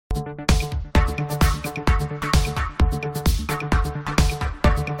Hello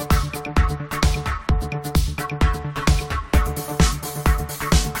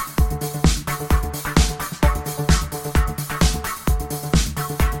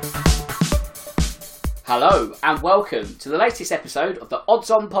and welcome to the latest episode of the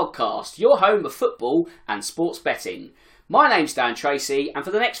Odds On podcast, your home of football and sports betting. My name's Dan Tracey, and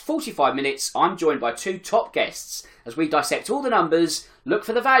for the next 45 minutes I'm joined by two top guests as we dissect all the numbers, look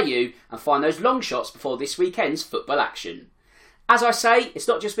for the value and find those long shots before this weekend's football action. As I say, it's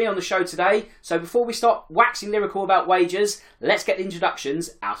not just me on the show today, so before we start waxing lyrical about wagers, let's get the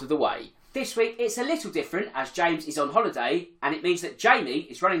introductions out of the way. This week it's a little different as James is on holiday, and it means that Jamie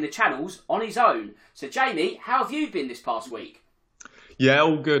is running the channels on his own. So Jamie, how have you been this past week? Yeah,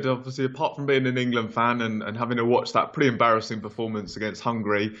 all good. Obviously, apart from being an England fan and having to watch that pretty embarrassing performance against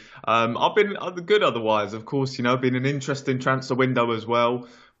Hungary, I've been good otherwise. Of course, been an interesting transfer window as well.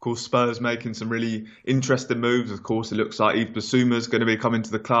 Of course, Spurs making some really interesting moves. Of course, it looks like Yves Bissouma's going to be coming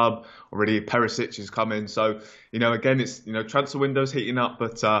to the club. Already Perisic is coming. So, again, it's, transfer window's heating up.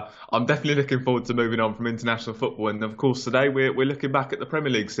 But I'm definitely looking forward to moving on from international football. And, of course, today we're looking back at the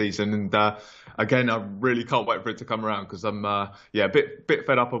Premier League season. And, again, I really can't wait for it to come around because I'm, a bit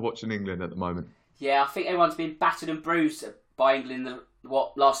fed up of watching England at the moment. Yeah, I think everyone's been battered and bruised by England in the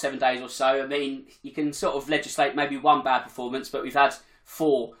last 7 days or so. I mean, you can sort of legislate maybe one bad performance, but we've had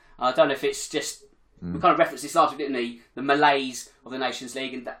 4. I don't know if it's just, we kind of referenced this last week, didn't we? The malaise of the Nations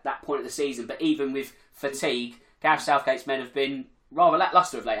League and that point of the season. But even with fatigue, Gareth Southgate's men have been rather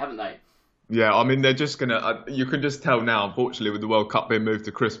lacklustre of late, haven't they? Yeah, I mean, they're just going to, you can just tell now, unfortunately, with the World Cup being moved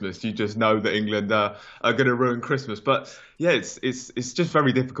to Christmas, you just know that England are going to ruin Christmas. But yeah, it's just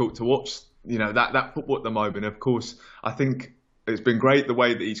very difficult to watch, that football at the moment. Of course, I think it's been great the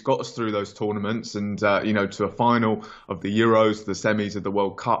way that he's got us through those tournaments and, to a final of the Euros, the semis of the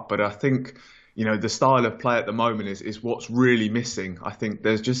World Cup. But I think, the style of play at the moment is what's really missing. I think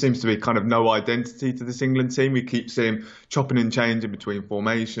there just seems to be kind of no identity to this England team. We keep seeing chopping and changing between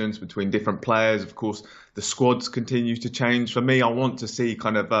formations, between different players. Of course, the squads continue to change. For me, I want to see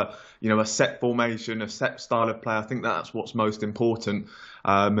kind of a set formation, a set style of play. I think that's what's most important.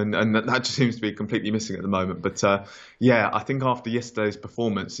 And that just seems to be completely missing at the moment. But I think after yesterday's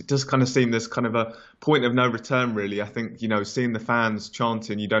performance, it does kind of seem there's kind of a point of no return, really. I think, seeing the fans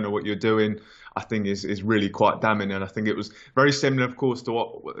chanting, "You don't know what you're doing," I think is really quite damning. And I think it was very similar, of course, to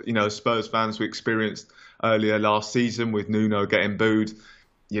what, Spurs fans we experienced earlier last season with Nuno getting booed.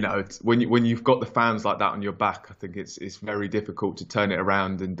 When you've got the fans like that on your back, I think it's very difficult to turn it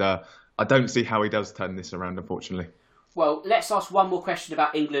around. And I don't see how he does turn this around, unfortunately. Well, let's ask one more question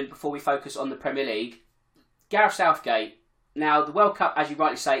about England before we focus on the Premier League. Gareth Southgate, now the World Cup, as you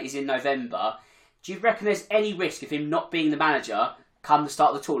rightly say, is in November. Do you reckon there's any risk of him not being the manager come the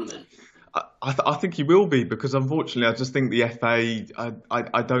start of the tournament? I think he will be, because unfortunately I just think the FA,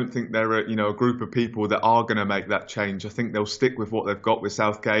 I don't think they're a group of people that are going to make that change. I think they'll stick with what they've got with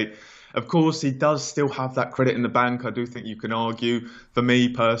Southgate. Of course, he does still have that credit in the bank. I do think you can argue. For me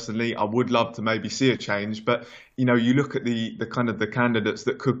personally, I would love to maybe see a change. But, you look at the kind of the candidates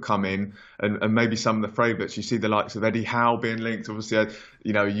that could come in and maybe some of the favourites. You see the likes of Eddie Howe being linked. Obviously,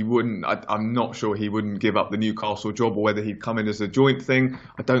 you wouldn't, I'm not sure he wouldn't give up the Newcastle job, or whether he'd come in as a joint thing.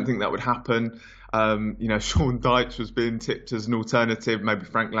 I don't think that would happen. Sean Dyche was being tipped as an alternative, maybe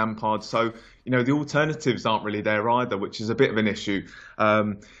Frank Lampard. So, the alternatives aren't really there either, which is a bit of an issue.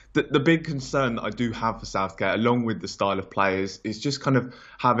 The big concern that I do have for Southgate, along with the style of players, is just kind of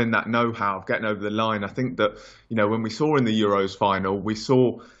having that know-how of getting over the line. I think that, when we saw in the Euros final, we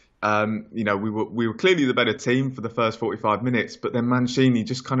saw, we were clearly the better team for the first 45 minutes, but then Mancini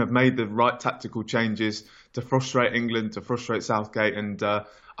just kind of made the right tactical changes to frustrate England, to frustrate Southgate, and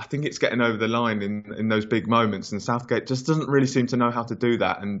I think it's getting over the line in those big moments, and Southgate just doesn't really seem to know how to do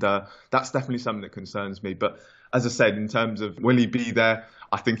that, and that's definitely something that concerns me. But as I said, in terms of will he be there,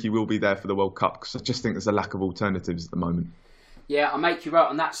 I think he will be there for the World Cup, because I just think there's a lack of alternatives at the moment. Yeah, I make you right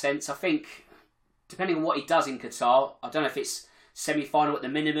on that sense. I think, depending on what he does in Qatar, I don't know if it's semi-final at the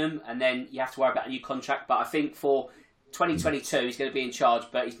minimum, and then you have to worry about a new contract, but I think for 2022 he's going to be in charge,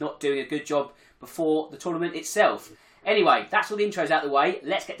 but he's not doing a good job before the tournament itself. Anyway, that's all the intros out of the way.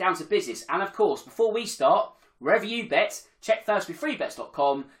 Let's get down to business. And of course, before we start, wherever you bet, check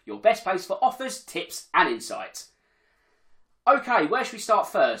ThursbyFreeBets.com, your best place for offers, tips and insights. Okay, where should we start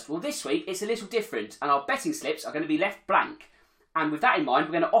first? Well, this week it's a little different, and our betting slips are going to be left blank. And with that in mind,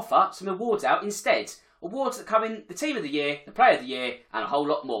 we're going to offer some awards out instead. Awards that come in the Team of the Year, the Player of the Year, and a whole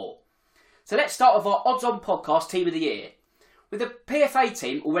lot more. So let's start with our Odds On Podcast Team of the Year. With the PFA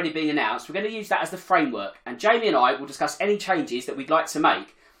team already being announced, we're going to use that as the framework, and Jamie and I will discuss any changes that we'd like to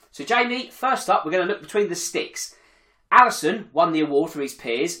make. So Jamie, first up, we're going to look between the sticks. Alisson won the award from his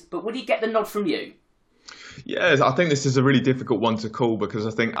peers, but would he get the nod from you? Yeah, I think this is a really difficult one to call because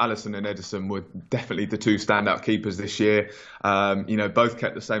I think Alisson and Ederson were definitely the two standout keepers this year. Both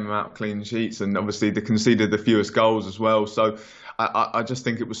kept the same amount of clean sheets and obviously they conceded the fewest goals as well. So I just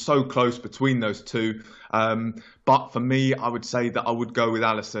think it was so close between those two. But for me, I would say that I would go with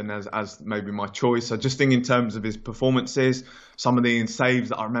Alisson as maybe my choice. I just think in terms of his performances, some of the saves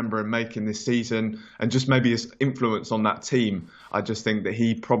that I remember him making this season, and just maybe his influence on that team, I just think that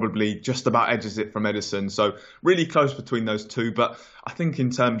he probably just about edges it from Ederson. So really close between those two. But I think in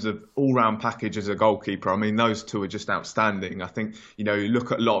terms of all-round package as a goalkeeper, I mean, those two are just outstanding. I think, you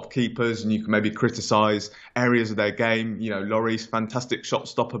look at a lot of keepers and you can maybe criticise areas of their game. Lloris, fantastic shot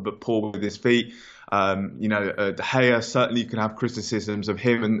stopper, but poor with his feet. De Gea, certainly you can have criticisms of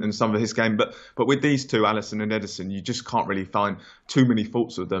him and some of his game, but with these two, Alisson and Ederson, you just can't really find too many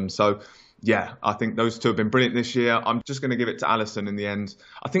faults with them. So yeah, I think those two have been brilliant this year. I'm just going to give it to Alisson in the end.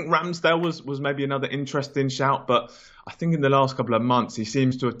 I think Ramsdale was maybe another interesting shout, but I think in the last couple of months he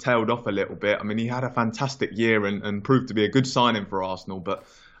seems to have tailed off a little bit. I mean, he had a fantastic year and proved to be a good signing for Arsenal, but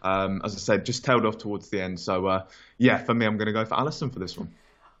as I said, just tailed off towards the end. So for me, I'm going to go for Alisson for this one.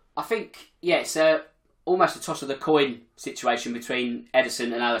 I think, it's almost a toss of the coin situation between Ederson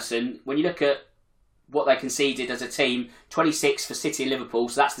and Alisson. When you look at what they conceded as a team, 26 for City and Liverpool,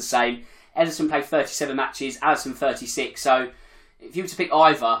 so that's the same. Ederson played 37 matches, Alisson 36. So if you were to pick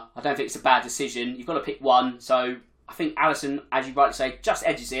either, I don't think it's a bad decision. You've got to pick one. So I think Alisson, as you rightly say, just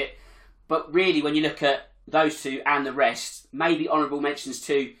edges it. But really, when you look at those two and the rest, maybe honourable mentions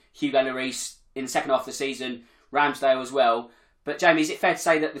to Hugo Lloris in the second half of the season, Ramsdale as well. But Jamie, is it fair to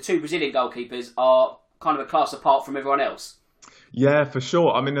say that the two Brazilian goalkeepers are kind of a class apart from everyone else? Yeah, for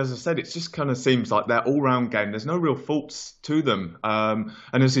sure. I mean, as I said, it just kind of seems like their all-round game, there's no real faults to them. And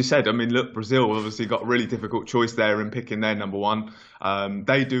as you said, I mean, look, Brazil obviously got a really difficult choice there in picking their number one.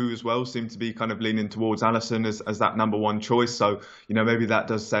 They do as well seem to be kind of leaning towards Alisson as that number one choice. So, maybe that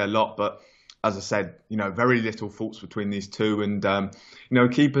does say a lot. But as I said, very little faults between these two. And,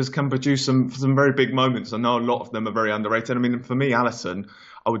 keepers can produce some very big moments. I know a lot of them are very underrated. I mean, for me, Alisson,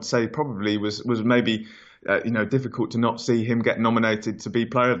 I would say probably was maybe, difficult to not see him get nominated to be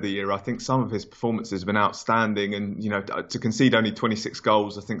Player of the Year. I think some of his performances have been outstanding. And, to concede only 26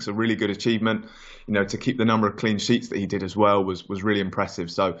 goals, I think is a really good achievement. To keep the number of clean sheets that he did as well was really impressive.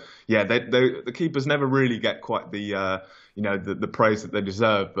 So, yeah, the keepers never really get quite the praise that they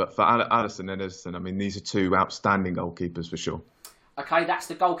deserve. But for Alisson and Ederson, I mean, these are two outstanding goalkeepers for sure. Okay, that's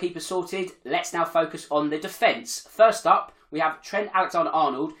the goalkeeper sorted. Let's now focus on the defence. First up, we have Trent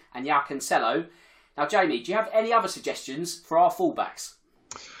Alexander-Arnold and João Cancelo. Now, Jamie, do you have any other suggestions for our fullbacks?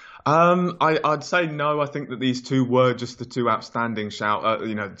 I'd say no. I think that these two were just the two outstanding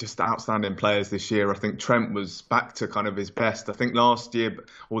just outstanding players this year. I think Trent was back to kind of his best. I think last year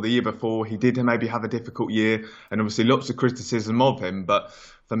or the year before, he did maybe have a difficult year and obviously lots of criticism of him. But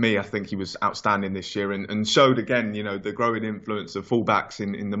for me, I think he was outstanding this year and showed again, the growing influence of fullbacks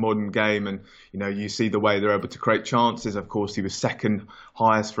in the modern game. And, you see the way they're able to create chances. Of course, he was second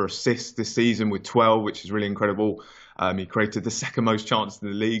highest for assists this season with 12, which is really incredible. He created the second most chances in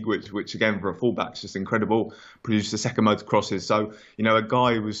the league, which again, for a fullback, is just incredible. Produced the second most crosses. So, a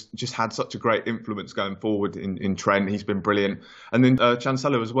guy who's just had such a great influence going forward in Trent. He's been brilliant. And then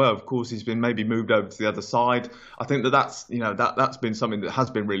Cancelo as well. Of course, he's been maybe moved over to the other side. I think that's been something that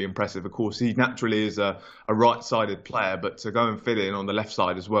has been really impressive. Of course, he naturally is a right-sided player, but to go and fit in on the left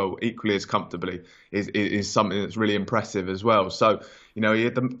side as well, equally as comfortably, is something that's really impressive as well. So, he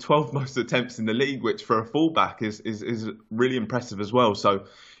had the 12 most attempts in the league, which for a fullback is really impressive as well. So,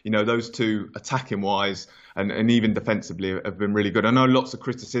 those two attacking wise and even defensively have been really good. I know lots of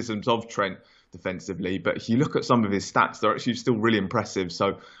criticisms of Trent defensively, but if you look at some of his stats, they're actually still really impressive.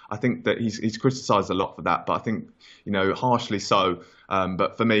 So I think that he's criticised a lot for that, but I think, harshly so.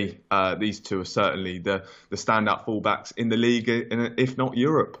 But for me, these two are certainly the standout fullbacks in the league, if not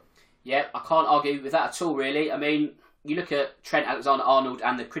Europe. Yeah, I can't argue with that at all, really. I mean, you look at Trent Alexander-Arnold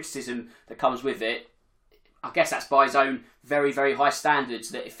and the criticism that comes with it, I guess that's by his own very, very high standards,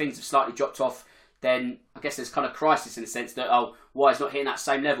 that if things have slightly dropped off, then I guess there's kind of crisis in the sense that, why is not hitting that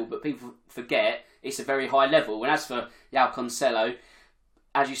same level? But people forget it's a very high level. And as for João Cancelo,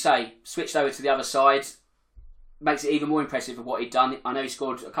 as you say, switched over to the other side, makes it even more impressive of what he'd done. I know he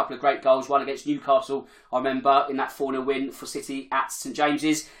scored a couple of great goals, one against Newcastle, I remember, in that 4-0 win for City at St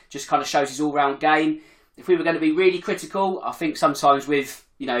James's. Just kind of shows his all-round game. If we were going to be really critical, I think sometimes with,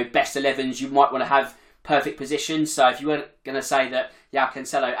 best 11s, you might want to have perfect positions. So if you were going to say that João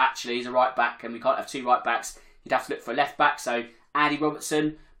Cancelo actually is a right back and we can't have two right backs, you'd have to look for a left back. So Andy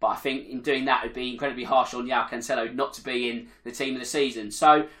Robertson, But I think in doing that, it would be incredibly harsh on João Cancelo not to be in the team of the season.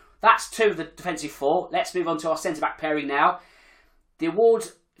 So that's 2 of the defensive 4. Let's move on to our centre-back pairing now. The award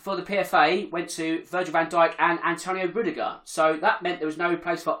for the PFA went to Virgil van Dijk and Antonio Rudiger. So that meant there was no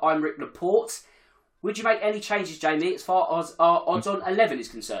place for Aymeric Laporte. Would you make any changes, Jamie, as far as our odds on 11 is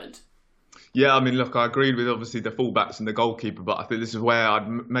concerned? Yeah, I mean, look, I agreed with obviously the fullbacks and the goalkeeper, but I think this is where I'd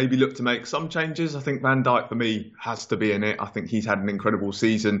maybe look to make some changes. I think Van Dijk, for me, has to be in it. I think he's had an incredible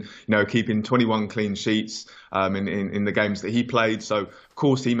season, keeping 21 clean sheets in the games that he played. So, of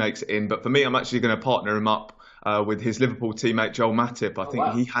course, he makes it in. But for me, I'm actually going to partner him up with his Liverpool teammate Joel Matip. I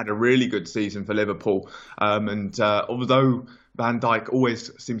think he had a really good season for Liverpool. Although Van Dijk always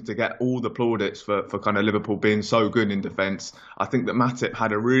seems to get all the plaudits for kind of Liverpool being so good in defence, I think that Matip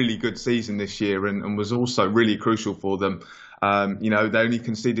had a really good season this year and was also really crucial for them. They only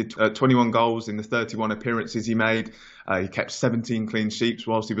conceded 21 goals in the 31 appearances he made. He kept 17 clean sheets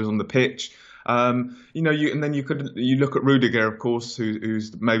whilst he was on the pitch. And then you look at Rudiger, of course,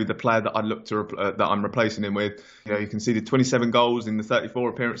 who's maybe the player that I'd look to that I'm replacing him with. He conceded 27 goals in the 34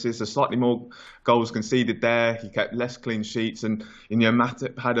 appearances, so slightly more goals conceded there. He kept less clean sheets, and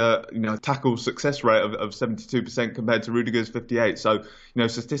Matip had a tackle success rate of 72% compared to Rudiger's 58. So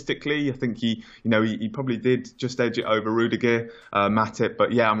statistically, I think he probably did just edge it over Rudiger, Matip.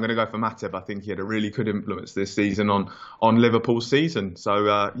 But yeah, I'm going to go for Matip. I think he had a really good influence this season on Liverpool's season. So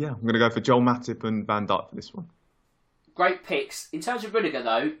I'm going to go for Joel Matip and Van Dijk for this one. Great picks. In terms of Rudiger,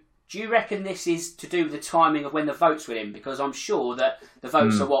 though, do you reckon this is to do with the timing of when the votes were in? Because I'm sure that the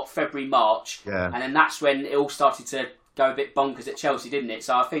votes are February, March, and then that's when it all started to go a bit bonkers at Chelsea, didn't it?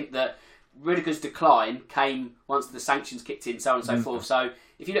 So I think that Rudiger's decline came once the sanctions kicked in, so on and so forth. So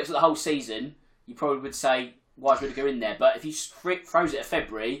if you looked at the whole season, you probably would say, why is Rudiger in there? But if you froze it at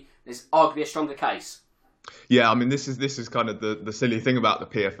February, there's arguably a stronger case. Yeah, I mean, this is kind of the silly thing about the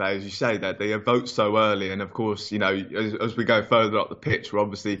PFA, as you say, that they vote so early. And of course, as we go further up the pitch, we're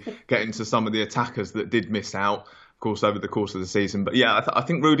obviously getting to some of the attackers that did miss out, of course, over the course of the season. But yeah, I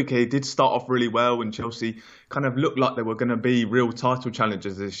think Rudiger did start off really well, and Chelsea kind of looked like they were going to be real title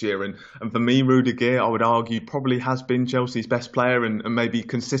challengers this year. And for me, Rudiger, I would argue, probably has been Chelsea's best player and maybe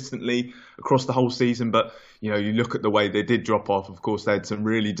consistently across the whole season. But you look at the way they did drop off. Of course, they had some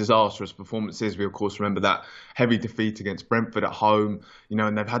really disastrous performances. We, of course, remember that heavy defeat against Brentford at home,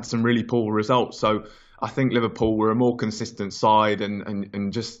 and they've had some really poor results. So I think Liverpool were a more consistent side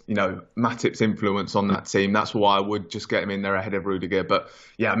and just, Matip's influence on that team. That's why I would just get him in there ahead of Rudiger. But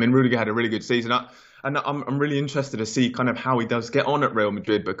yeah, I mean, Rudiger had a really good season. And I'm really interested to see kind of how he does get on at Real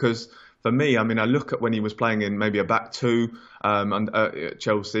Madrid, because for me, I mean, I look at when he was playing in maybe a back two at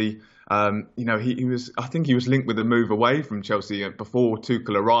Chelsea. I think he was linked with a move away from Chelsea before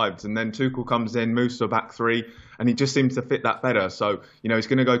Tuchel arrived, and then Tuchel comes in, moves to a back three, and he just seems to fit that better. So, he's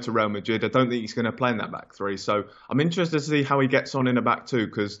going to go to Real Madrid. I don't think he's going to play in that back three. So I'm interested to see how he gets on in a back two,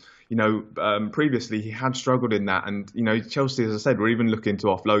 because, previously he had struggled in that, and, Chelsea, as I said, were even looking to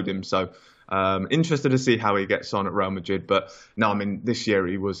offload him. So interested to see how he gets on at Real Madrid. But no, I mean, this year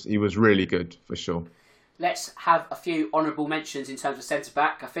he was really good for sure. Let's have a few honourable mentions in terms of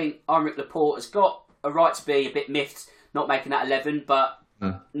centre-back. I think Aymeric Laporte has got a right to be a bit miffed not making that 11, but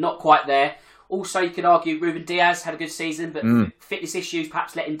not quite there. Also, you could argue Ruben Diaz had a good season, but fitness issues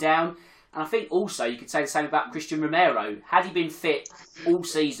perhaps let him down. And I think also you could say the same about Christian Romero. Had he been fit all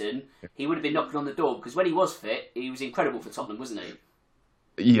season, he would have been knocking on the door, because when he was fit, he was incredible for Tottenham, wasn't he?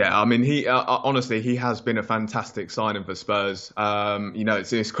 Yeah, I mean, he honestly, he has been a fantastic signing for Spurs.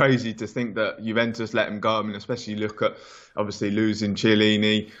 It's crazy to think that Juventus let him go. I mean, especially look at obviously losing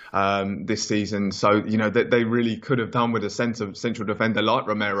Chiellini this season. So, they really could have done with a central defender like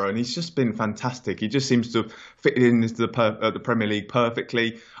Romero, and he's just been fantastic. He just seems to fit into the Premier League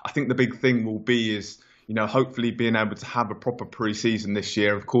perfectly. I think the big thing will be is, hopefully being able to have a proper pre-season this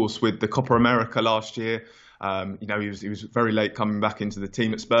year. Of course, with the Copa America last year, he was very late coming back into the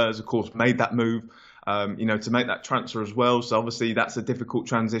team at Spurs. Of course, made that move, to make that transfer as well. So obviously that's a difficult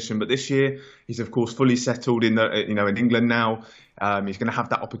transition. But this year, he's of course fully settled in in England now. He's going to have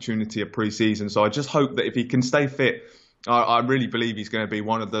that opportunity of pre-season. So I just hope that if he can stay fit, I really believe he's going to be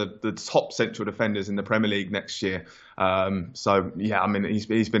one of the top central defenders in the Premier League next year. So yeah, I mean,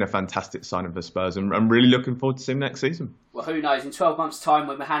 he's been a fantastic signing for Spurs, and I'm really looking forward to seeing him next season. Well, who knows? In 12 months' time,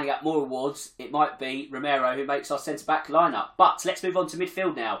 when we're handing out more awards, it might be Romero who makes our centre-back lineup. But let's move on to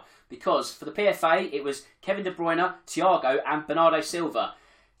midfield now, because for the PFA, it was Kevin De Bruyne, Thiago and Bernardo Silva.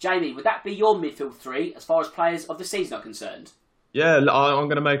 Jamie, would that be your midfield three as far as players of the season are concerned? Yeah, I'm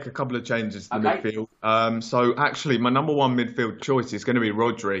going to make a couple of changes to the Okay. midfield. So actually, my number one midfield choice is going to be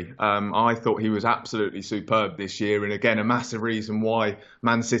Rodri. I thought he was absolutely superb this year, and again, a massive reason why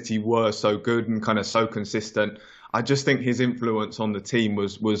Man City were so good and kind of so consistent. I just think his influence on the team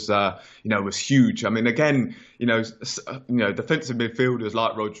was huge. I mean, again, defensive midfielders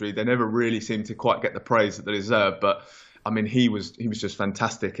like Rodri, they never really seem to quite get the praise that they deserve, but. I mean, he was just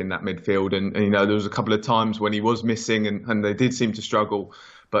fantastic in that midfield, and there was a couple of times when he was missing, and they did seem to struggle.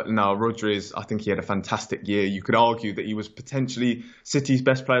 But no, Rodri I think he had a fantastic year. You could argue that he was potentially City's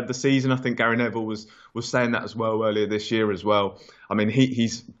best player of the season. I think Gary Neville was saying that as well earlier this year as well. I mean,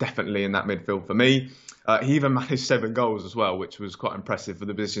 he's definitely in that midfield for me. He even managed 7 goals as well, which was quite impressive for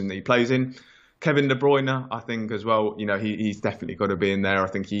the position that he plays in. Kevin De Bruyne, I think as well, he's definitely got to be in there. I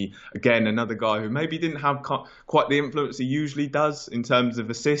think again, another guy who maybe didn't have quite the influence he usually does in terms of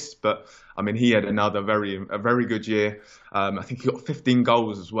assists, but I mean, he had a very good year. I think he got 15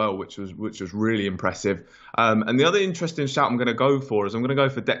 goals as well, which was really impressive. And the other interesting shout I'm going to go for is I'm going to go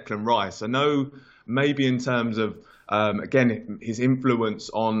for Declan Rice. I know maybe in terms of again, his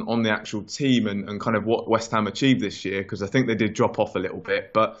influence on the actual team and kind of what West Ham achieved this year, because I think they did drop off a little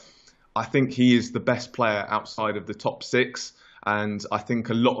bit, but I think he is the best player outside of the top six. And I think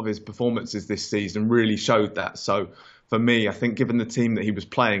a lot of his performances this season really showed that. So for me, I think given the team that he was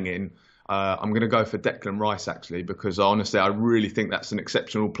playing in, I'm going to go for Declan Rice, actually, because honestly, I really think that's an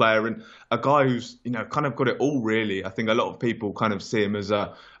exceptional player and a guy who's, kind of got it all, really. I think a lot of people kind of see him as an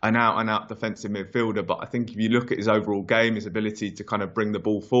out-and-out defensive midfielder. But I think if you look at his overall game, his ability to kind of bring the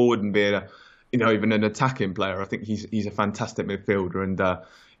ball forward and be even an attacking player, I think he's a fantastic midfielder, and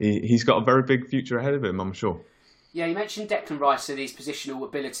he's got a very big future ahead of him, I'm sure. Yeah, you mentioned Declan Rice and his positional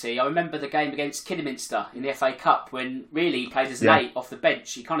ability. I remember the game against Kidderminster in the FA Cup when really he played as an eight off the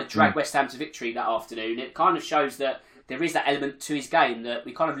bench. He kind of dragged West Ham to victory that afternoon. It kind of shows that there is that element to his game that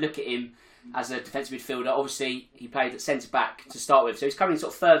we kind of look at him as a defensive midfielder. Obviously, he played at centre-back to start with, so he's coming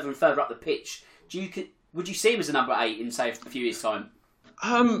sort of further and further up the pitch. Would you see him as a number 8 in, say, a few years' time?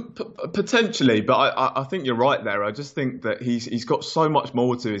 Potentially, but I think you're right there. I just think that he's got so much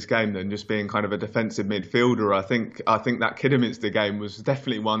more to his game than just being kind of a defensive midfielder. I think that Kidderminster game was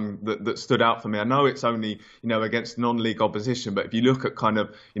definitely one that stood out for me. I know it's only against non-league opposition, but if you look at kind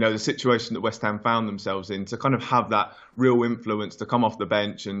of the situation that West Ham found themselves in, to kind of have that real influence to come off the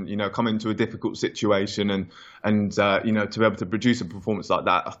bench and come into a difficult situation and to be able to produce a performance like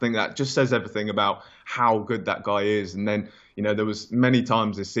that, I think that just says everything about how good that guy is. And then there was many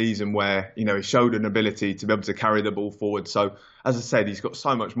times this season where, he showed an ability to be able to carry the ball forward. So, as I said, he's got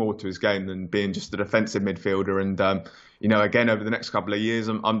so much more to his game than being just a defensive midfielder. And, again, over the next couple of years,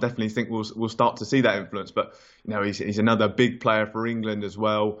 I'm definitely think we'll start to see that influence. But, he's another big player for England as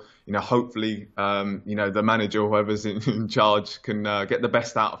well. Hopefully, the manager or whoever's in charge can get the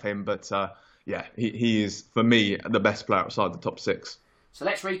best out of him. But, he is, for me, the best player outside the top six. So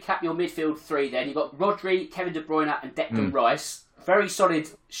let's recap your midfield 3 then. You've got Rodri, Kevin De Bruyne and Declan Rice. Very solid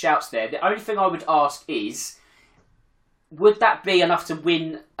shouts there. The only thing I would ask is, would that be enough to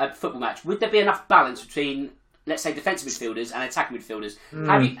win a football match? Would there be enough balance between, let's say, defensive midfielders and attacking midfielders?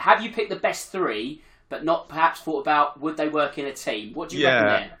 Have you picked the best 3, but not perhaps thought about would they work in a team? What do you reckon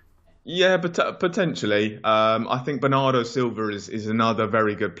there? Yeah, but potentially. I think Bernardo Silva is another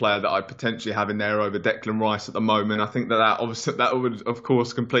very good player that I'd potentially have in there over Declan Rice at the moment. I think that would of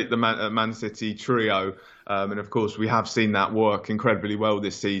course complete the Man City trio. And of course, we have seen that work incredibly well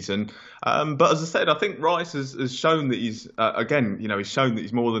this season. But as I said, I think Rice has shown that he's he's shown that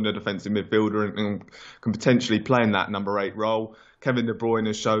he's more than a defensive midfielder and can potentially play in that number 8 role. Kevin De Bruyne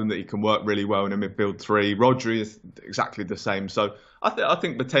has shown that he can work really well in a midfield 3. Rodri is exactly the same. So I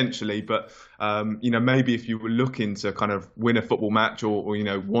think potentially, but maybe if you were looking to kind of win a football match or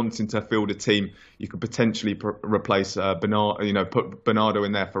wanting to field a team, you could potentially replace Bernardo, put Bernardo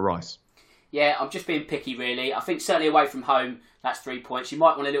in there for Rice. Yeah, I'm just being picky, really. I think certainly away from home, that's 3 points. You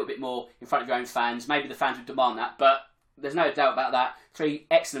might want a little bit more in front of your own fans. Maybe the fans would demand that, but there's no doubt about that. 3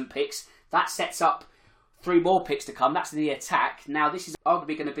 excellent picks. That sets up 3 more picks to come. That's the attack. Now, this is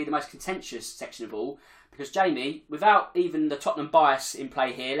arguably going to be the most contentious section of all, because, Jamie, without even the Tottenham bias in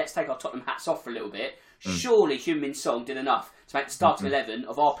play here, let's take our Tottenham hats off for a little bit. Surely Heung-min Son did enough to make the starting 11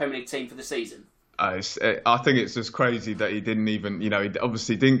 of our Premier League team for the season. I think it's just crazy that he didn't even, he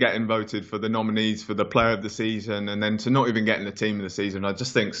obviously didn't get voted for the nominees for the player of the season, and then to not even get in the team of the season, I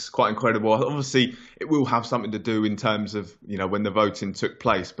just think it's quite incredible. Obviously, it will have something to do in terms of, when the voting took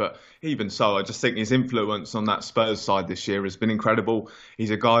place, but even so, I just think his influence on that Spurs side this year has been incredible.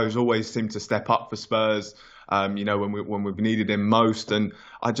 He's a guy who's always seemed to step up for Spurs. when we've needed him most. And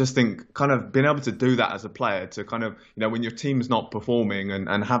I just think kind of being able to do that as a player, to kind of, when your team's not performing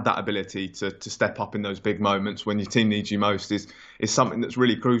and have that ability to step up in those big moments when your team needs you most is something that's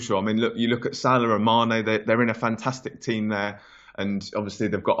really crucial. I mean, you look at Salah and Mane, they're in a fantastic team there. And obviously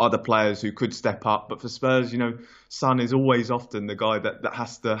they've got other players who could step up. But for Spurs, Son is always often the guy that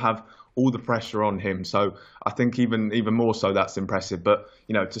has to have all the pressure on him. So I think even more so, that's impressive. But,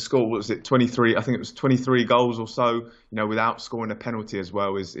 to score, what was it, 23? I think it was 23 goals or so, without scoring a penalty as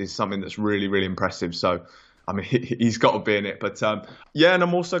well is something that's really, really impressive. So, I mean, he's got to be in it. But and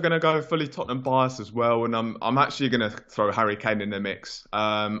I'm also going to go fully Tottenham bias as well. And I'm actually going to throw Harry Kane in the mix.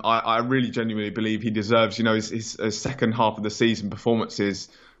 I really genuinely believe he deserves, his second half of the season performances,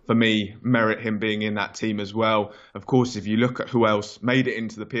 for me, merit him being in that team as well. Of course, if you look at who else made it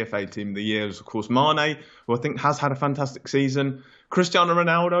into the PFA team of the year, of course, Mane, who I think has had a fantastic season. Cristiano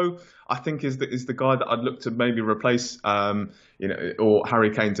Ronaldo, I think is the guy that I'd look to maybe replace, or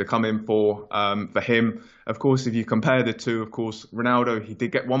Harry Kane to come in for him. Of course, if you compare the two, of course, Ronaldo, he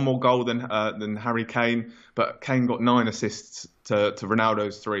did get one more goal than Harry Kane, but Kane got 9 assists to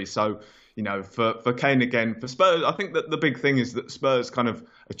Ronaldo's 3. So, for Kane again, for Spurs, I think that the big thing is that Spurs kind of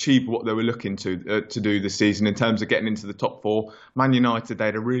achieved what they were looking to do this season in terms of getting into the top 4. Man United, they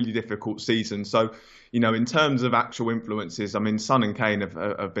had a really difficult season. So, in terms of actual influences, I mean, Son and Kane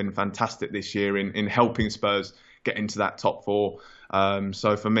have been fantastic this year in helping Spurs get into that top 4.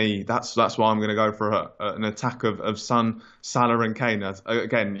 So for me, that's why I'm going to go for an attack of Son, Salah and Kane.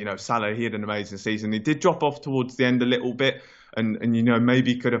 Again, Salah, he had an amazing season. He did drop off towards the end a little bit. And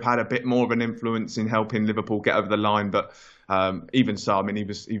maybe could have had a bit more of an influence in helping Liverpool get over the line, but even so, I mean,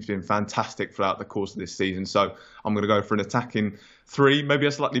 he's been fantastic throughout the course of this season. So I'm going to go for an attacking 3, maybe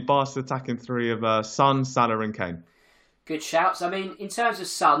a slightly biased attacking 3 of Son, Salah, and Kane. Good shouts. I mean, in terms of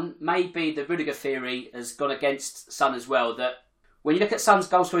Son, maybe the Rudiger theory has gone against Son as well. That when you look at Son's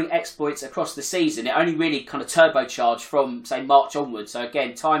goal-scoring exploits across the season, it only really kind of turbocharged from, say, March onwards. So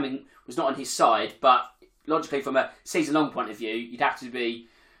again, timing was not on his side, but logically, from a season-long point of view, you'd have to be,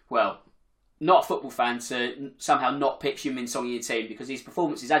 not a football fan to somehow not pick Heung-min Son in your team, because his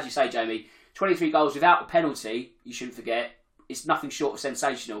performances, as you say, Jamie, 23 goals without a penalty, you shouldn't forget, it's nothing short of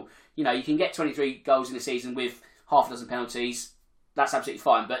sensational. You can get 23 goals in a season with half a dozen penalties, that's absolutely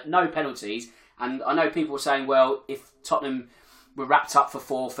fine, but no penalties. And I know people were saying, well, if Tottenham were wrapped up for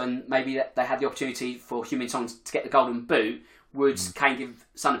 4th and maybe they had the opportunity for Heung-min Son to get the golden boot, would Kane give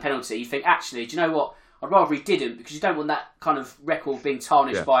Son a penalty? You think, actually, do you know what? I'd rather he didn't, because you don't want that kind of record being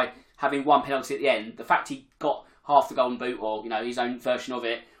tarnished by having one penalty at the end. The fact he got half the golden boot, or his own version of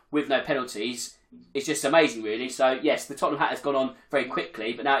it, with no penalties, is just amazing, really. So yes, the Tottenham hat has gone on very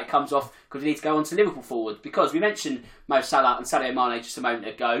quickly, but now it comes off because we need to go on to Liverpool forward. Because we mentioned Mo Salah and Sadio Mane just a moment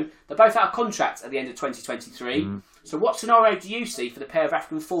ago. They're both out of contract at the end of 2023. So what scenario do you see for the pair of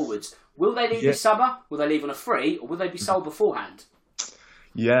African forwards? Will they leave this summer? Will they leave on a free? Or will they be sold beforehand?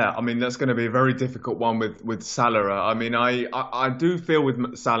 Yeah, I mean, that's going to be a very difficult one with Salah. I mean, I do feel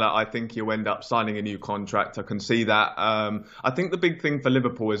with Salah, I think he'll end up signing a new contract. I can see that. I think the big thing for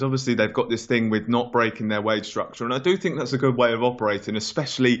Liverpool is obviously they've got this thing with not breaking their wage structure. And I do think that's a good way of operating,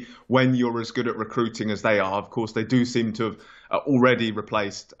 especially when you're as good at recruiting as they are. Of course, they do seem to have already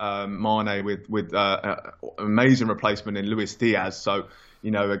replaced Mane with amazing replacement in Luis Diaz. So,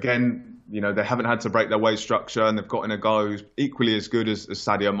 again, they haven't had to break their wage structure, and they've got in a guy who's equally as good as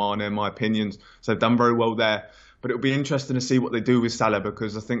Sadio Mane, in my opinion. So they've done very well there. But it'll be interesting to see what they do with Salah,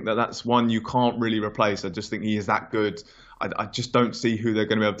 because I think that's one you can't really replace. I just think he is that good. I just don't see who they're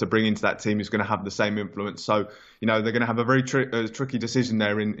going to be able to bring into that team who's going to have the same influence. So, they're going to have a very tricky decision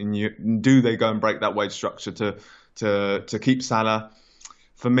there do they go and break that wage structure to keep Salah?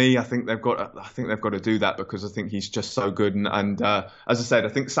 For me, I think they've got to do that, because I think he's just so good. And as I said, I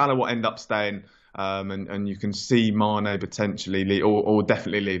think Salah will end up staying, and you can see Mane potentially or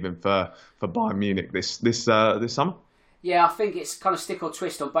definitely leaving for Bayern Munich this summer. Yeah, I think it's kind of stick or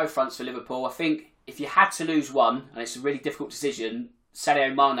twist on both fronts for Liverpool. I think if you had to lose one, and it's a really difficult decision,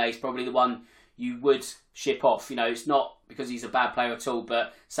 Sadio Mane is probably the one you would ship off. It's not because he's a bad player at all,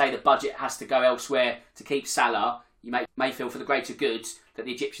 but say the budget has to go elsewhere to keep Salah, you may feel for the greater good that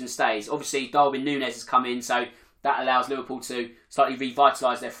the Egyptian stays. Obviously, Darwin Núñez has come in, so that allows Liverpool to slightly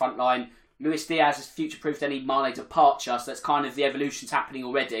revitalise their front line. Luis Diaz has future-proofed any Mane departure, so that's kind of the evolution's happening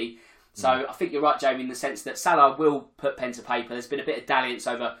already. So I think you're right, Jamie, in the sense that Salah will put pen to paper. There's been a bit of dalliance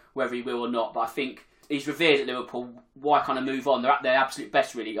over whether he will or not, but I think he's revered at Liverpool. Why kind of move on? They're at their absolute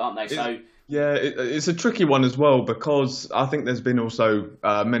best, really, aren't they? So. Yeah, it's a tricky one as well, because I think there's been also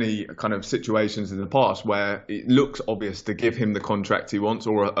many kind of situations in the past where it looks obvious to give him the contract he wants,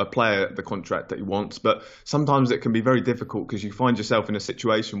 or a player the contract that he wants. But sometimes it can be very difficult, because you find yourself in a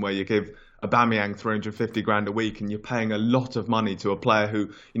situation where you give Aubameyang 350 grand a week and you're paying a lot of money to a player who,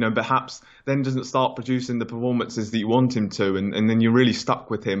 perhaps then doesn't start producing the performances that you want him to. And then you're really stuck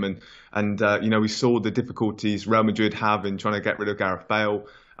with him. And we saw the difficulties Real Madrid have in trying to get rid of Gareth Bale.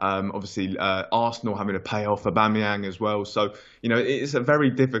 Obviously, Arsenal having to pay off Aubameyang as well. So, it's a very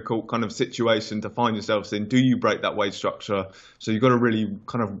difficult kind of situation to find yourselves in. Do you break that wage structure? So you've got to really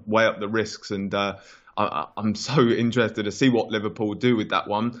kind of weigh up the risks. And I'm so interested to see what Liverpool do with that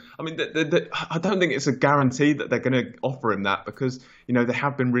one. I mean, I don't think it's a guarantee that they're going to offer him that, because, they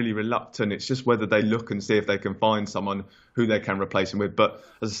have been really reluctant. It's just whether they look and see if they can find someone who they can replace him with. But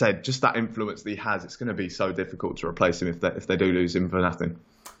as I said, just that influence that he has, it's going to be so difficult to replace him if they do lose him for nothing.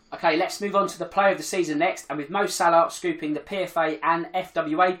 Okay, let's move on to the player of the season next. And with Mo Salah scooping the PFA and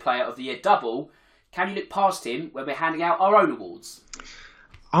FWA Player of the Year double, can you look past him when we're handing out our own awards?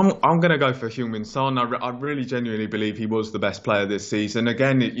 I'm going to go for Heung-min Son. I really genuinely believe he was the best player this season.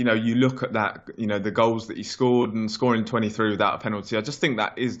 Again, you look at that, the goals that he scored, and scoring 23 without a penalty. I just think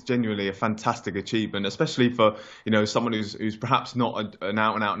that is genuinely a fantastic achievement, especially for, someone who's perhaps not an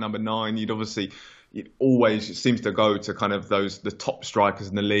out-and-out number 9. It always seems to go to kind of the top strikers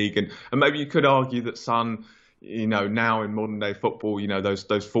in the league. And maybe you could argue that Son, now in modern day football,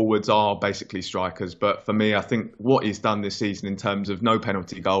 those forwards are basically strikers. But for me, I think what he's done this season in terms of no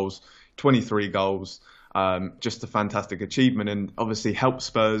penalty goals, 23 goals, just a fantastic achievement, and obviously helped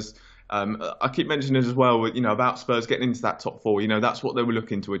Spurs. I keep mentioning it as well, about Spurs getting into that top 4. That's what they were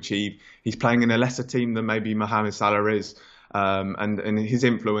looking to achieve. He's playing in a lesser team than maybe Mohamed Salah is. And his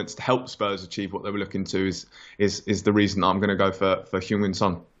influence to help Spurs achieve what they were looking to is the reason that I'm going to go for Heung-min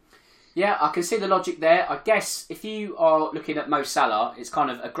Son. Yeah, I can see the logic there. I guess if you are looking at Mo Salah, it's kind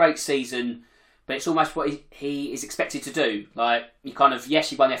of a great season, but it's almost what he is expected to do. Like,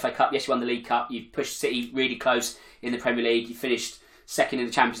 yes, you won the FA Cup, yes, you won the League Cup, you pushed City really close in the Premier League, you finished second in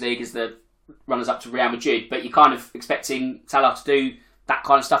the Champions League as the runners-up to Real Madrid, but you're kind of expecting Salah to do that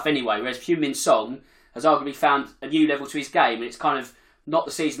kind of stuff anyway, whereas Heung-min Son has arguably found a new level to his game, and it's kind of not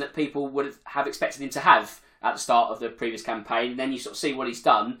the season that people would have expected him to have at the start of the previous campaign. And then you sort of see what he's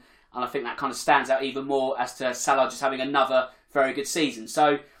done, and I think that kind of stands out even more as to Salah just having another very good season.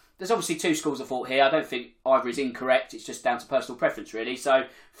 So there's obviously two schools of thought here. I don't think either is incorrect. It's just down to personal preference, really. So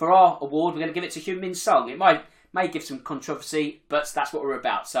for our award, we're going to give it to Heung-min Son. It may give some controversy, but that's what we're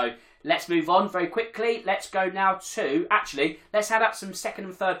about. So let's move on very quickly. Let's go now to... Actually, let's hand out some second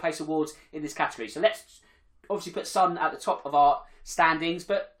and third place awards in this category. So let's obviously put Son at the top of our standings,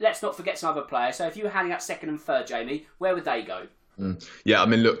 but let's not forget some other players. So if you were handing out second and third, Jamie, where would they go? Yeah, I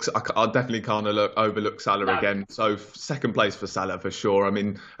mean, look, I definitely can't overlook Salah again. So second place for Salah for sure. I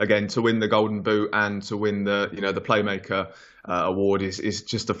mean, again, to win the Golden Boot and to win the Playmaker award is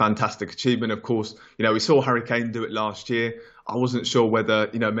just a fantastic achievement. Of course, we saw Harry Kane do it last year. I wasn't sure whether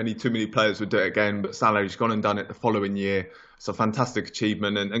too many players would do it again, but Salah, he's gone and done it the following year. It's a fantastic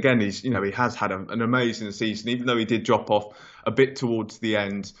achievement, and again, he has had an amazing season, even though he did drop off a bit towards the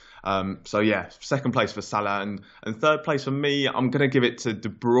end. So yeah, second place for Salah, and third place for me, I'm going to give it to De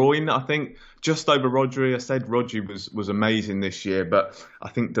Bruyne. I think just over Rodri. I said Rodri was amazing this year, but I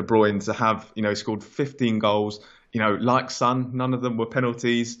think De Bruyne to have he scored 15 goals. Like Son, none of them were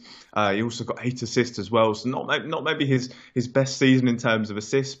penalties. He also got 8 assists as well. So not maybe his best season in terms of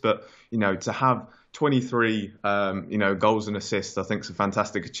assists, but to have 23 goals and assists, I think is a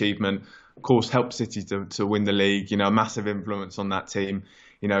fantastic achievement. Of course, helped City to win the league. A massive influence on that team.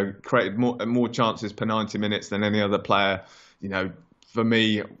 Created more chances per 90 minutes than any other player. For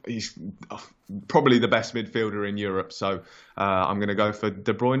me, he's probably the best midfielder in Europe. So I'm going to go for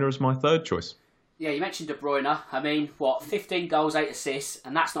De Bruyne as my third choice. Yeah, you mentioned De Bruyne. I mean, 15 goals, 8 assists,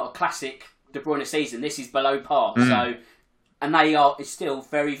 and that's not a classic De Bruyne season. This is below par. So, and it's still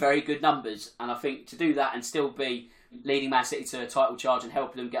very, very good numbers. And I think to do that and still be leading Man City to a title charge and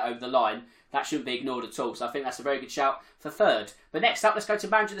helping them get over the line, that shouldn't be ignored at all. So I think that's a very good shout for third. But next up, let's go to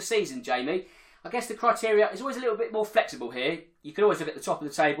Manager of the Season, Jamie. I guess the criteria is always a little bit more flexible here. You could always look at the top of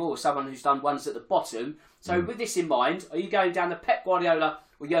the table or someone who's done ones at the bottom. So with this in mind, are you going down the Pep Guardiola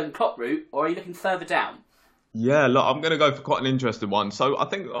or Jurgen Klopp route, or are you looking further down? Yeah, look, I'm going to go for quite an interesting one. So I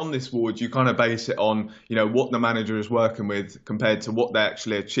think on this award, you kind of base it on, what the manager is working with compared to what they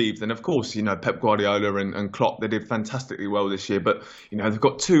actually achieved. And of course, Pep Guardiola and Klopp, they did fantastically well this year. But, they've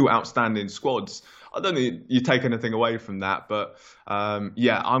got two outstanding squads. I don't think you take anything away from that. But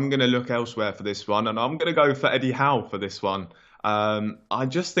yeah, I'm going to look elsewhere for this one, and I'm going to go for Eddie Howe for this one. I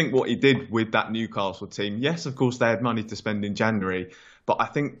just think what he did with that Newcastle team, yes, of course, they had money to spend in January. But I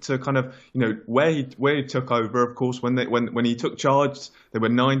think to kind of, where he took over, of course, when he took charge, they were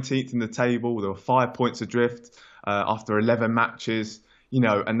 19th in the table. They were 5 points adrift after 11 matches.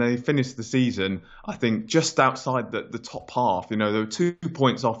 And they finished the season, I think, just outside the top half. They were 2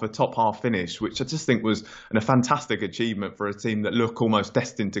 points off a top half finish, which I just think was a fantastic achievement for a team that look almost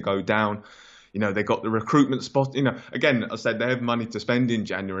destined to go down. They got the recruitment spot. Again, I said they had money to spend in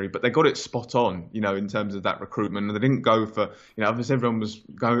January, but they got it spot on, in terms of that recruitment. And they didn't go for, obviously everyone was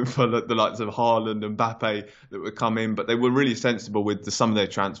going for the likes of Haaland and Mbappe that would come in, but they were really sensible with some of their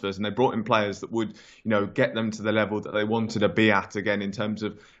transfers. And they brought in players that would, get them to the level that they wanted to be at again in terms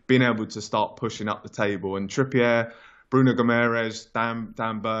of being able to start pushing up the table. And Trippier, Bruno Gomes, Dan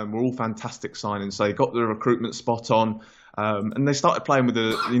Burn were all fantastic signings. So they got the recruitment spot on. And they started playing with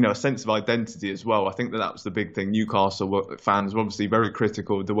a sense of identity as well. I think that was the big thing. Newcastle fans were obviously very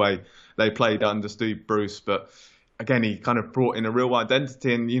critical of the way they played under Steve Bruce, but again, he kind of brought in a real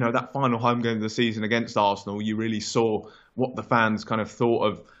identity. And that final home game of the season against Arsenal, you really saw what the fans kind of thought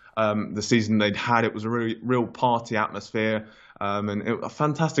of the season they'd had. It was a real party atmosphere, and a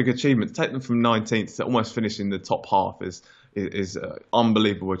fantastic achievement. To take them from 19th to almost finishing the top half is an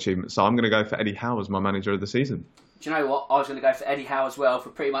unbelievable achievement. So I'm going to go for Eddie Howe as my manager of the season. Do you know what? I was going to go for Eddie Howe as well for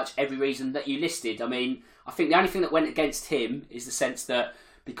pretty much every reason that you listed. I mean, I think the only thing that went against him is the sense that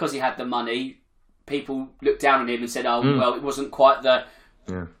because he had the money, people looked down on him and said, well, it wasn't quite the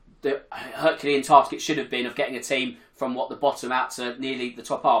Herculean task it should have been of getting a team from the bottom out to nearly the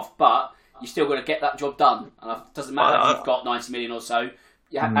top half. But you still got to get that job done. And it doesn't matter if you've got 90 million or so.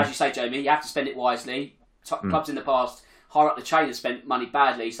 As you say, Jamie, you have to spend it wisely. Clubs in the past, higher up the chain, have spent money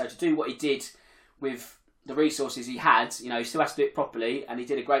badly. So to do what he did with the resources he had, he still has to do it properly, and he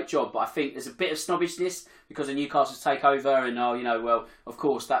did a great job. But I think there's a bit of snobbishness because of Newcastle's takeover, and well, of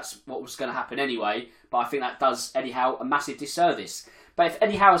course that's what was going to happen anyway. But I think that does Eddie Howe a massive disservice. But if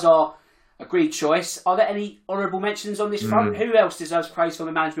Eddie Howe is our agreed choice, are there any honourable mentions on this front? Who else deserves praise from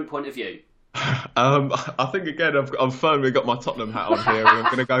a management point of view? I think again I've firmly got my Tottenham hat on here. I'm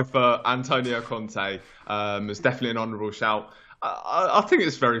going to go for Antonio Conte. It's definitely an honourable shout. I think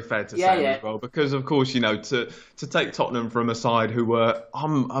it's very fair to say as well, because of course, to take Tottenham from a side who were,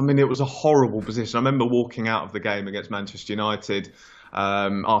 it was a horrible position. I remember walking out of the game against Manchester United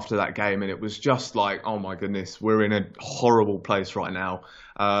after that game, and it was just like, oh my goodness, we're in a horrible place right now.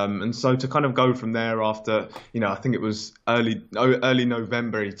 And so to kind of go from there after, I think it was early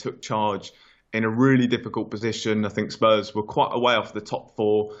November, he took charge in a really difficult position. I think Spurs were quite a way off the top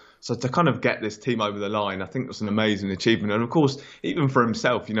four. So to kind of get this team over the line, I think was an amazing achievement. And of course, even for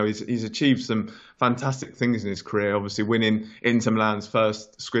himself, he's achieved some fantastic things in his career. Obviously, winning Inter Milan's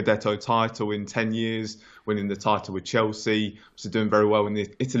first Scudetto title in 10 years, winning the title with Chelsea, also doing very well in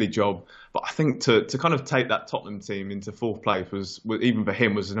the Italy job. But I think to kind of take that Tottenham team into fourth place was even for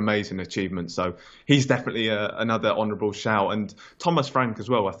him was an amazing achievement. So he's definitely another honourable shout. And Thomas Frank as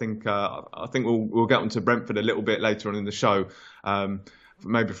well. I think we'll get onto Brentford a little bit later on in the show.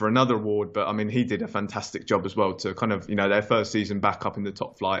 Maybe for another award, but he did a fantastic job as well to kind of, their first season back up in the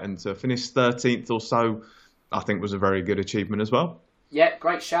top flight, and to finish 13th or so, I think was a very good achievement as well. Yeah,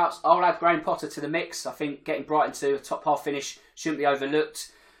 great shouts. I'll add Graham Potter to the mix. I think getting Brighton to a top half finish shouldn't be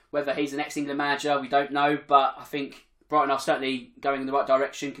overlooked. Whether he's the next England manager, we don't know, but I think Brighton are certainly going in the right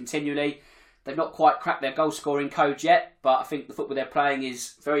direction continually. They've not quite cracked their goal scoring code yet, but I think the football they're playing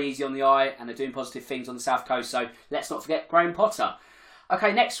is very easy on the eye, and they're doing positive things on the South Coast, so let's not forget Graham Potter.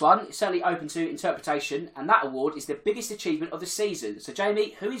 Okay, next one is certainly open to interpretation, and that award is the biggest achievement of the season. So,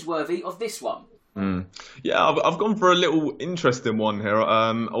 Jamie, who is worthy of this one? Yeah, I've gone for a little interesting one here,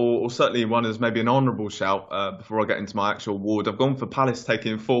 or certainly one as maybe an honourable shout before I get into my actual award. I've gone for Palace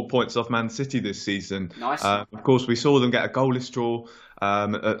taking 4 points off Man City this season. Nice. Of course, we saw them get a goalless draw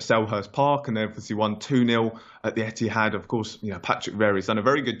at Selhurst Park, and they obviously won 2-0 at the Etihad. Of course, Patrick Vieira's done a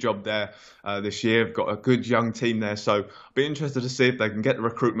very good job there this year. They've got a good young team there, so I'll be interested to see if they can get the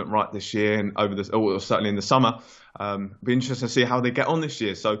recruitment right this year and or certainly in the summer. Be interested to see how they get on this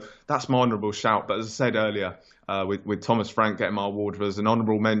year. So that's my honourable shout. But as I said earlier, with Thomas Frank getting my award as an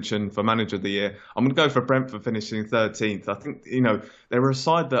honourable mention for Manager of the Year, I'm going to go for Brentford finishing 13th. I think, they were a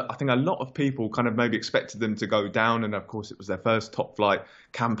side that I think a lot of people kind of maybe expected them to go down. And of course, it was their first top flight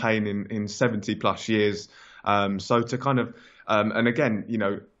campaign in 70 plus years. So to kind of, and again,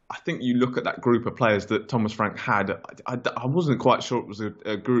 I think you look at that group of players that Thomas Frank had. I wasn't quite sure it was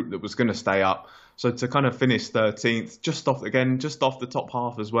a group that was going to stay up. So to kind of finish 13th, just off the top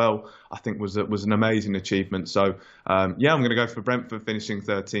half as well, I think was an amazing achievement. So yeah, I'm going to go for Brentford finishing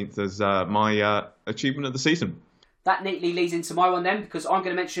 13th as my achievement of the season. That neatly leads into my one then, because I'm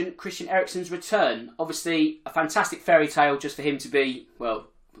going to mention Christian Eriksen's return. Obviously, a fantastic fairy tale just for him to be, well,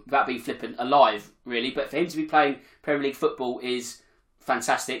 without being flippant, alive, really. But for him to be playing Premier League football is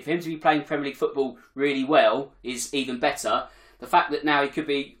fantastic. For him to be playing Premier League football really well is even better. The fact that now he could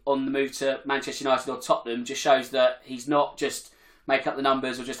be on the move to Manchester United or Tottenham just shows that he's not just make up the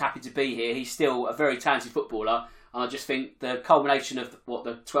numbers or just happy to be here. He's still a very talented footballer. And I just think the culmination of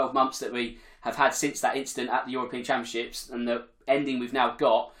the 12 months that we have had since that incident at the European Championships and the ending we've now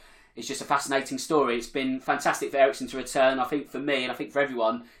got is just a fascinating story. It's been fantastic for Eriksen to return. I think for me and I think for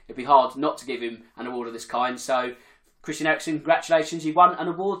everyone, it'd be hard not to give him an award of this kind. So, Christian Eriksen, congratulations, you've won an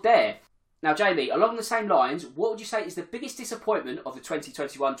award there. Now, Jamie, along the same lines, what would you say is the biggest disappointment of the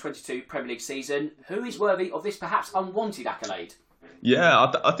 2021-22 Premier League season? Who is worthy of this perhaps unwanted accolade?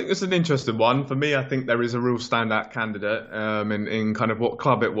 Yeah, I think it's an interesting one. For me, I think there is a real standout candidate in kind of what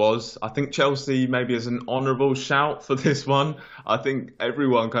club it was. I think Chelsea maybe is an honourable shout for this one. I think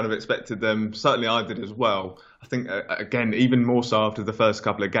everyone kind of expected them, certainly I did as well. I think, again, even more so after the first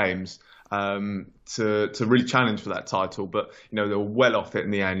couple of games, to really challenge for that title. But, they were well off it in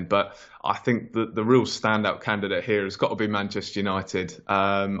the end. But I think that the real standout candidate here has got to be Manchester United.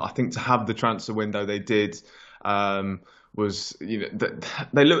 I think to have the transfer window they did, was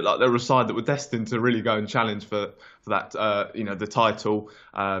they looked like they were a side that were destined to really go and challenge for that the title,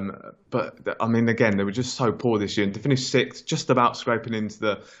 but I mean again they were just so poor this year, and to finish sixth, just about scraping into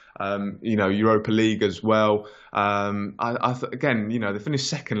the Europa League as well. Again, they finished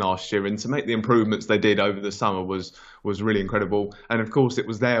second last year, and to make the improvements they did over the summer was really incredible. And of course it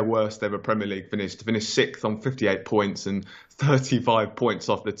was their worst ever Premier League finish, to finish sixth on 58 points and 35 points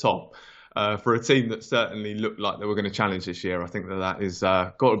off the top. For a team that certainly looked like they were going to challenge this year, I think that is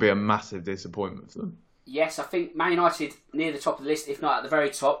got to be a massive disappointment for them. Yes, I think Man United near the top of the list, if not at the very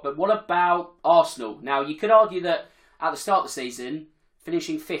top. But what about Arsenal? Now, you could argue that at the start of the season,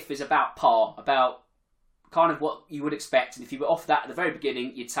 finishing fifth is about par, about kind of what you would expect. And if you were off that at the very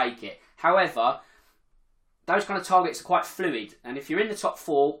beginning, you'd take it. However, those kind of targets are quite fluid. And if you're in the top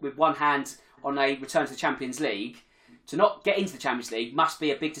four with one hand on a return to the Champions League, to not get into the Champions League must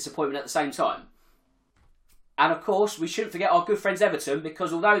be a big disappointment at the same time. And of course, we shouldn't forget our good friends Everton,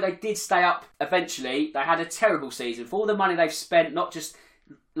 because although they did stay up eventually, they had a terrible season. For all the money they've spent, not just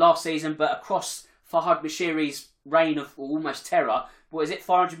last season, but across Farhad Moshiri's reign of almost terror. What is it,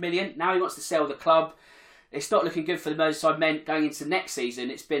 500 million? Now he wants to sell the club. It's not looking good for the Merseyside men going into next season.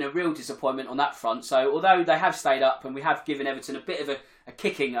 It's been a real disappointment on that front. So although they have stayed up and we have given Everton a bit of a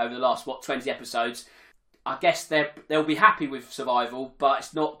kicking over the last, 20 episodes, I guess they'll be happy with survival, but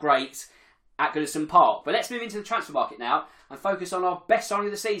it's not great at Goodison Park. But let's move into the transfer market now and focus on our best signing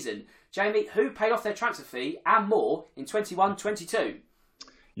of the season. Jamie, who paid off their transfer fee and more in 21-22?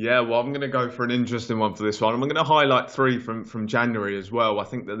 Yeah, well, I'm going to go for an interesting one for this one. I'm going to highlight three from January as well. I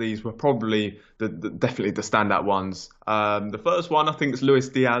think that these were probably definitely the standout ones. The first one, I think, is Luis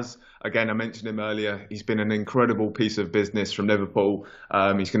Diaz. Again, I mentioned him earlier. He's been an incredible piece of business from Liverpool.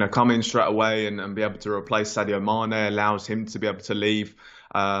 He's going to come in straight away and be able to replace Sadio Mane, allows him to be able to leave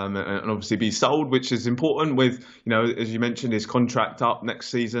and obviously be sold, which is important with, as you mentioned, his contract up next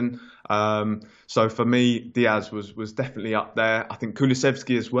season. So for me, Diaz was definitely up there. I think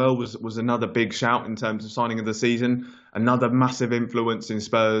Kulusevski as well was another big shout in terms of signing of the season. Another massive influence in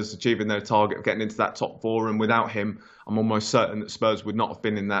Spurs achieving their target of getting into that top four. And without him, I'm almost certain that Spurs would not have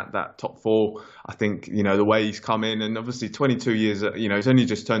been in that top four. I think, the way he's come in, and obviously 22 years, he's only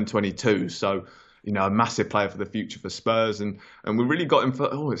just turned 22. So, a massive player for the future for Spurs. And we really got him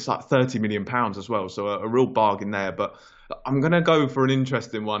for, it's like £30 million as well. So a real bargain there. But I'm going to go for an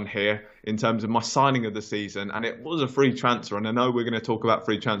interesting one here in terms of my signing of the season. And it was a free transfer. And I know we're going to talk about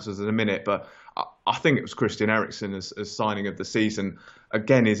free transfers in a minute, but I think it was Christian Eriksen as signing of the season.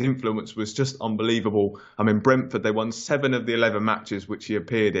 Again, his influence was just unbelievable. I mean, Brentford, they won 7 of the 11 matches which he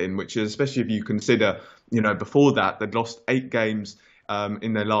appeared in, which is, especially if you consider, before that, they'd lost 8 games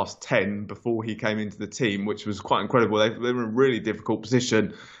in their last 10 before he came into the team, which was quite incredible. They were in a really difficult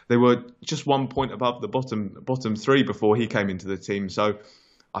position. They were just 1 point above the bottom 3 before he came into the team. So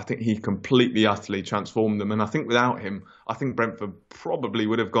I think he completely, utterly transformed them. And I think without him, I think Brentford probably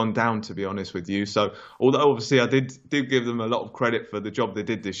would have gone down, to be honest with you. So although obviously I did give them a lot of credit for the job they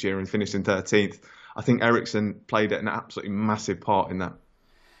did this year and finished in 13th, I think Eriksen played an absolutely massive part in that.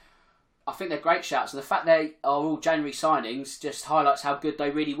 I think they're great shouts, and the fact they are all January signings just highlights how good they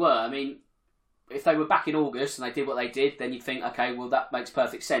really were. I mean, if they were back in August and they did what they did, then you'd think, okay, well, that makes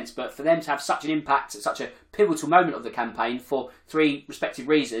perfect sense. But for them to have such an impact at such a pivotal moment of the campaign for three respective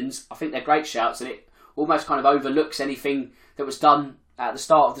reasons, I think they're great shouts, and it almost kind of overlooks anything that was done at the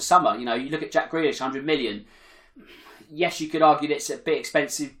start of the summer. You know, you look at Jack Grealish, 100 million. Yes, you could argue that it's a bit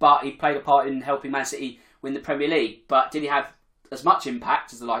expensive, but he played a part in helping Man City win the Premier League. But did he have as much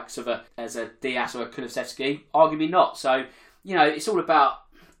impact as the likes of a Diaz or a Kulusevski? Arguably not. So, you know, it's all about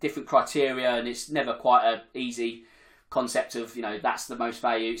different criteria, and it's never quite an easy concept of, you know, that's the most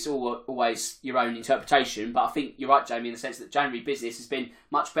value. It's always your own interpretation. But I think you're right, Jamie, in the sense that January business has been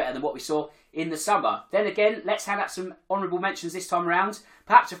much better than what we saw in the summer. Then again, let's hand out some honourable mentions this time around.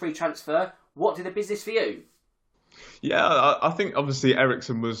 Perhaps a free transfer. What did the business for you? Yeah, I think obviously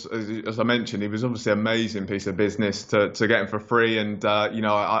Eriksen was, as I mentioned, he was obviously an amazing piece of business to get him for free, and you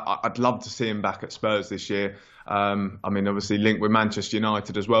know, I'd love to see him back at Spurs this year. I mean, obviously linked with Manchester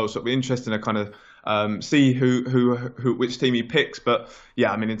United as well, so it'll be interesting to kind of see which team he picks. But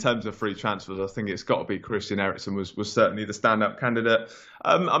yeah, I mean, in terms of free transfers, I think it's got to be Christian Eriksen was certainly the stand-up candidate.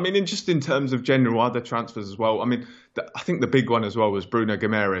 I mean, just in terms of general other transfers as well, I mean, I think the big one as well was Bruno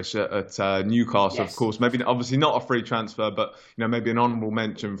Guimaraes at Newcastle, yes. Of course. Maybe obviously not a free transfer, but you know, maybe an honourable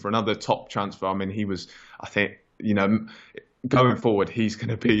mention for another top transfer. I mean, he was, I think, you know, going forward, he's going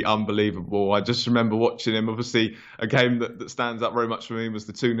to be unbelievable. I just remember watching him. Obviously, a game that stands up very much for me was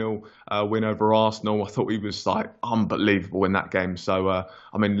the 2-0 win over Arsenal. I thought he was like unbelievable in that game. So,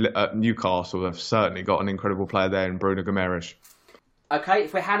 I mean, Newcastle have certainly got an incredible player there in Bruno Guimaraes. Okay,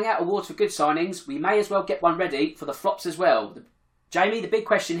 if we're handing out awards for good signings, we may as well get one ready for the flops as well. Jamie, the big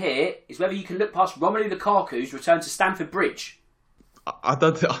question here is whether you can look past Romelu Lukaku's return to Stamford Bridge. I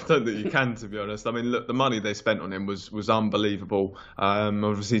don't think you can, to be honest. I mean, look, the money they spent on him was unbelievable.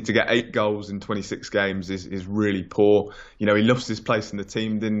 Obviously, to get 8 goals in 26 games is really poor. You know, he lost his place in the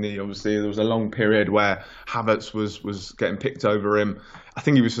team, didn't he? Obviously, there was a long period where Havertz was getting picked over him. I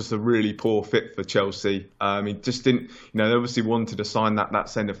think he was just a really poor fit for Chelsea. He just didn't, you know, they obviously wanted to sign that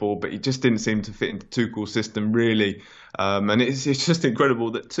centre forward, but he just didn't seem to fit into Tuchel's system really. And it's just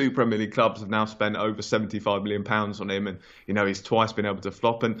incredible that 2 Premier League clubs have now spent over £75 million on him, and you know, he's twice been able to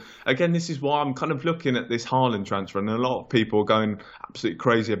flop. And again, this is why I'm kind of looking at this Haaland transfer, and a lot of people are going absolutely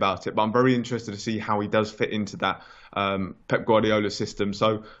crazy about it. But I'm very interested to see how he does fit into that Pep Guardiola system.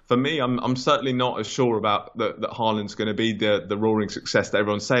 So for me, I'm certainly not as sure about that Haaland's going to be the roaring success that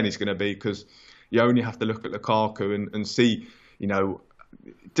everyone's saying he's going to be, because you only have to look at Lukaku and see, you know,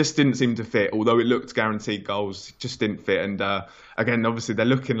 just didn't seem to fit. Although it looked guaranteed goals, just didn't fit. And again, obviously they're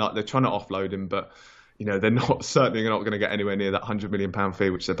looking like they're trying to offload him, but you know, they're certainly not going to get anywhere near that £100 million fee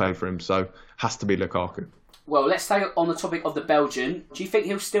which they pay for him. So has to be Lukaku. Well, let's stay on the topic of the Belgian. Do you think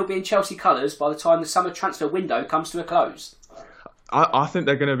he'll still be in Chelsea colours by the time the summer transfer window comes to a close? I think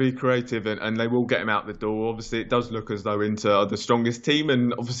they're going to be creative and they will get him out the door. Obviously, it does look as though Inter are the strongest team,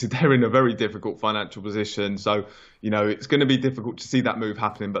 and obviously they're in a very difficult financial position. So, you know, it's going to be difficult to see that move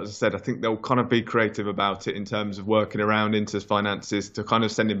happening. But as I said, I think they'll kind of be creative about it in terms of working around Inter's finances to kind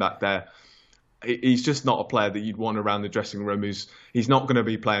of send him back there. He's just not a player that you'd want around the dressing room. He's not going to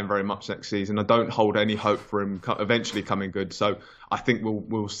be playing very much next season. I don't hold any hope for him eventually coming good. So I think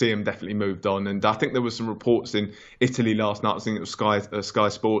we'll see him definitely moved on. And I think there was some reports in Italy last night. I think it was Sky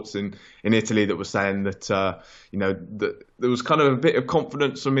Sports in Italy that was saying that you know, that there was kind of a bit of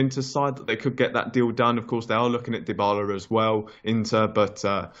confidence from Inter's side that they could get that deal done. Of course, they are looking at Dybala as well, Inter, but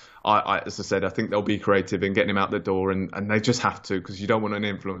as I said, I think they'll be creative in getting him out the door, and they just have to, because you don't want an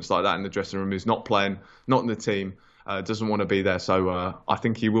influence like that in the dressing room who's not playing, not in the team, doesn't want to be there. So I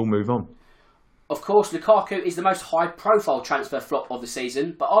think he will move on. Of course, Lukaku is the most high-profile transfer flop of the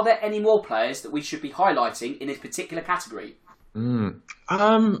season, but are there any more players that we should be highlighting in this particular category?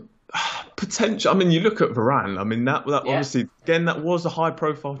 Potential. I mean, you look at Varane. I mean, that obviously, again, that was a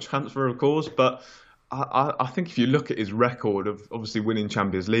high-profile transfer, of course, but I think if you look at his record of obviously winning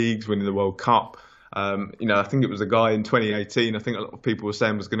Champions Leagues, winning the World Cup, you know, I think it was a guy in 2018, I think a lot of people were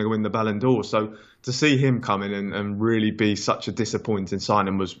saying was going to win the Ballon d'Or. So to see him come in and really be such a disappointing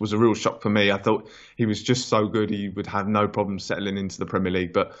signing was a real shock for me. I thought he was just so good, he would have no problem settling into the Premier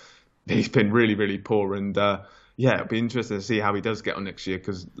League, but he's been really, really poor. And yeah, it'll be interesting to see how he does get on next year,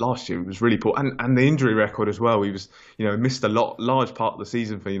 because last year he was really poor, and the injury record as well. He was, you know, missed a large part of the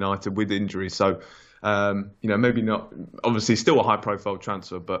season for United with injuries. So you know, maybe not, obviously still a high-profile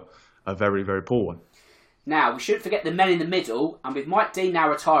transfer, but a very, very poor one. Now, we shouldn't forget the men in the middle, and with Mike Dean now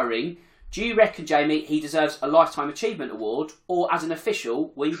retiring, do you reckon, Jamie, he deserves a Lifetime Achievement Award, or as an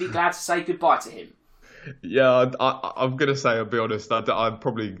official, will you be glad to say goodbye to him? Yeah, I'm going to say, I'll be honest, I'm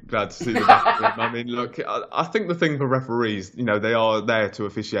probably glad to see the back of him. I mean, look, I think the thing for referees, they are there to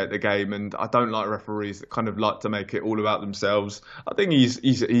officiate the game, and I don't like referees that kind of like to make it all about themselves. I think he's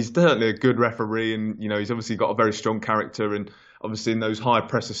certainly a good referee, and, he's obviously got a very strong character, and obviously in those high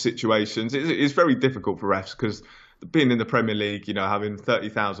pressure situations, it's very difficult for refs because being in the Premier League, having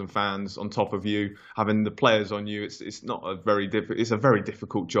 30,000 fans on top of you, having the players on you, it's not a very it's a very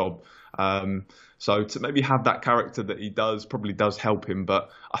difficult job. So to maybe have that character that he does probably does help him.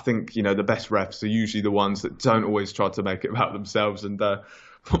 But I think, the best refs are usually the ones that don't always try to make it about themselves. And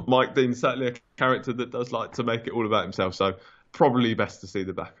Mike Dean's certainly a character that does like to make it all about himself. So probably best to see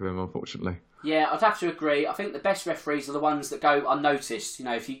the back of him, unfortunately. Yeah, I'd have to agree. I think the best referees are the ones that go unnoticed.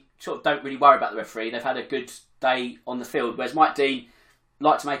 If you sort of don't really worry about the referee, they've had a good day on the field. Whereas Mike Dean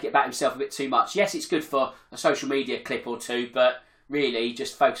liked to make it about himself a bit too much. Yes, it's good for a social media clip or two, but really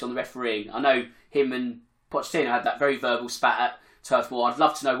just focus on the refereeing. I know him and Pochettino had that very verbal spat at Turf Moor. I'd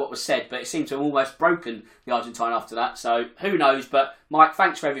love to know what was said, but it seemed to have almost broken the Argentine after that. So who knows? But Mike,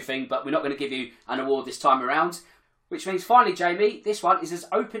 thanks for everything, but we're not going to give you an award this time around. Which means finally, Jamie, this one is as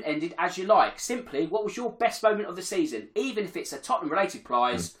open-ended as you like. Simply, what was your best moment of the season? Even if it's a Tottenham-related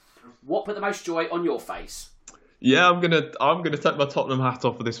prize, what put the most joy on your face? Yeah, I'm gonna take my Tottenham hat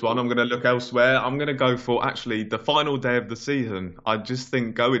off for this one. I'm gonna look elsewhere. I'm gonna go for actually the final day of the season. I just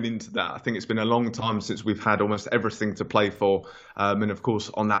think going into that, I think it's been a long time since we've had almost everything to play for, and of course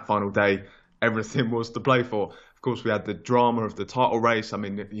on that final day, everything was to play for. Of course, we had the drama of the title race. I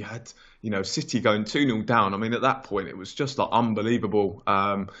mean, you had City going 2-0 down. I mean, at that point, it was just like unbelievable.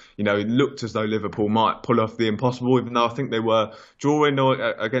 It looked as though Liverpool might pull off the impossible, even though I think they were drawing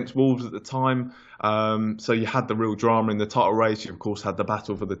against Wolves at the time. So you had the real drama in the title race. You, of course, had the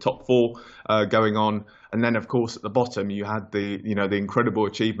battle for the top four going on. And then, of course, at the bottom, you had the incredible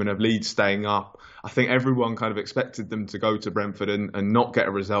achievement of Leeds staying up. I think everyone kind of expected them to go to Brentford and not get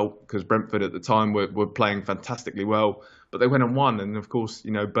a result because Brentford at the time were playing fantastically well. But they went and won. And, of course,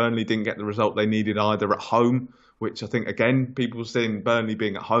 Burnley didn't get the result they needed either at home, which I think, again, people were seeing Burnley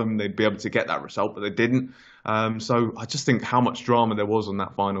being at home, they'd be able to get that result, but they didn't. So I just think how much drama there was on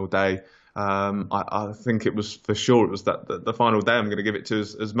that final day. I think it was for sure it was the final day I'm going to give it to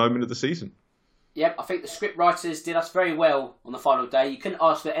as moment of the season. Yep, I think the script writers did us very well on the final day. You couldn't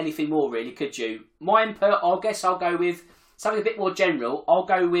ask for anything more, really, could you? My input, I guess I'll go with something a bit more general. I'll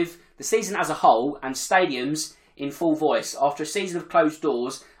go with the season as a whole and stadiums in full voice. After a season of closed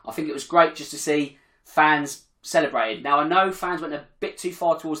doors, I think it was great just to see fans celebrated. Now, I know fans went a bit too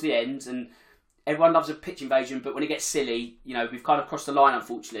far towards the end, and everyone loves a pitch invasion, but when it gets silly, we've kind of crossed the line,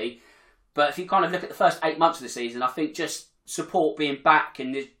 unfortunately. But if you kind of look at the first 8 months of the season, I think just support being back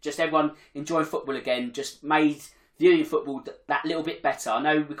and just everyone enjoying football again just made viewing football that little bit better. I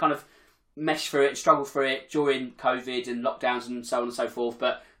know we kind of meshed through it and struggled through it during COVID and lockdowns and so on and so forth,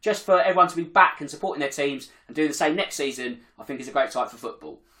 but just for everyone to be back and supporting their teams and doing the same next season, I think is a great time for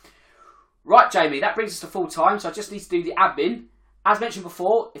football. Right, Jamie, that brings us to full time, so I just need to do the admin. As mentioned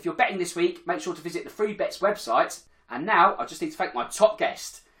before, if you're betting this week, make sure to visit the Free Bets website. And now I just need to thank my top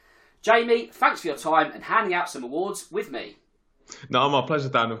guest. Jamie, thanks for your time and handing out some awards with me. No, my pleasure,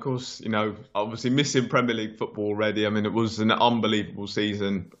 Dan. Of course, obviously missing Premier League football already. I mean, it was an unbelievable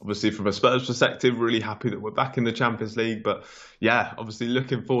season. Obviously, from a Spurs perspective, really happy that we're back in the Champions League. But yeah, obviously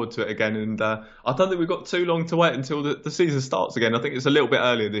looking forward to it again. And I don't think we've got too long to wait until the season starts again. I think it's a little bit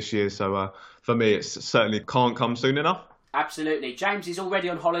earlier this year. So for me, it certainly can't come soon enough. Absolutely. James is already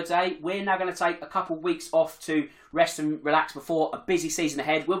on holiday. We're now going to take a couple of weeks off to rest and relax before a busy season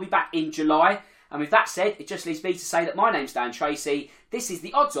ahead. We'll be back in July. And with that said, it just leaves me to say that my name's Dan Tracey. This is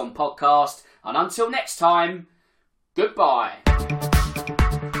the Odds On podcast. And until next time, goodbye.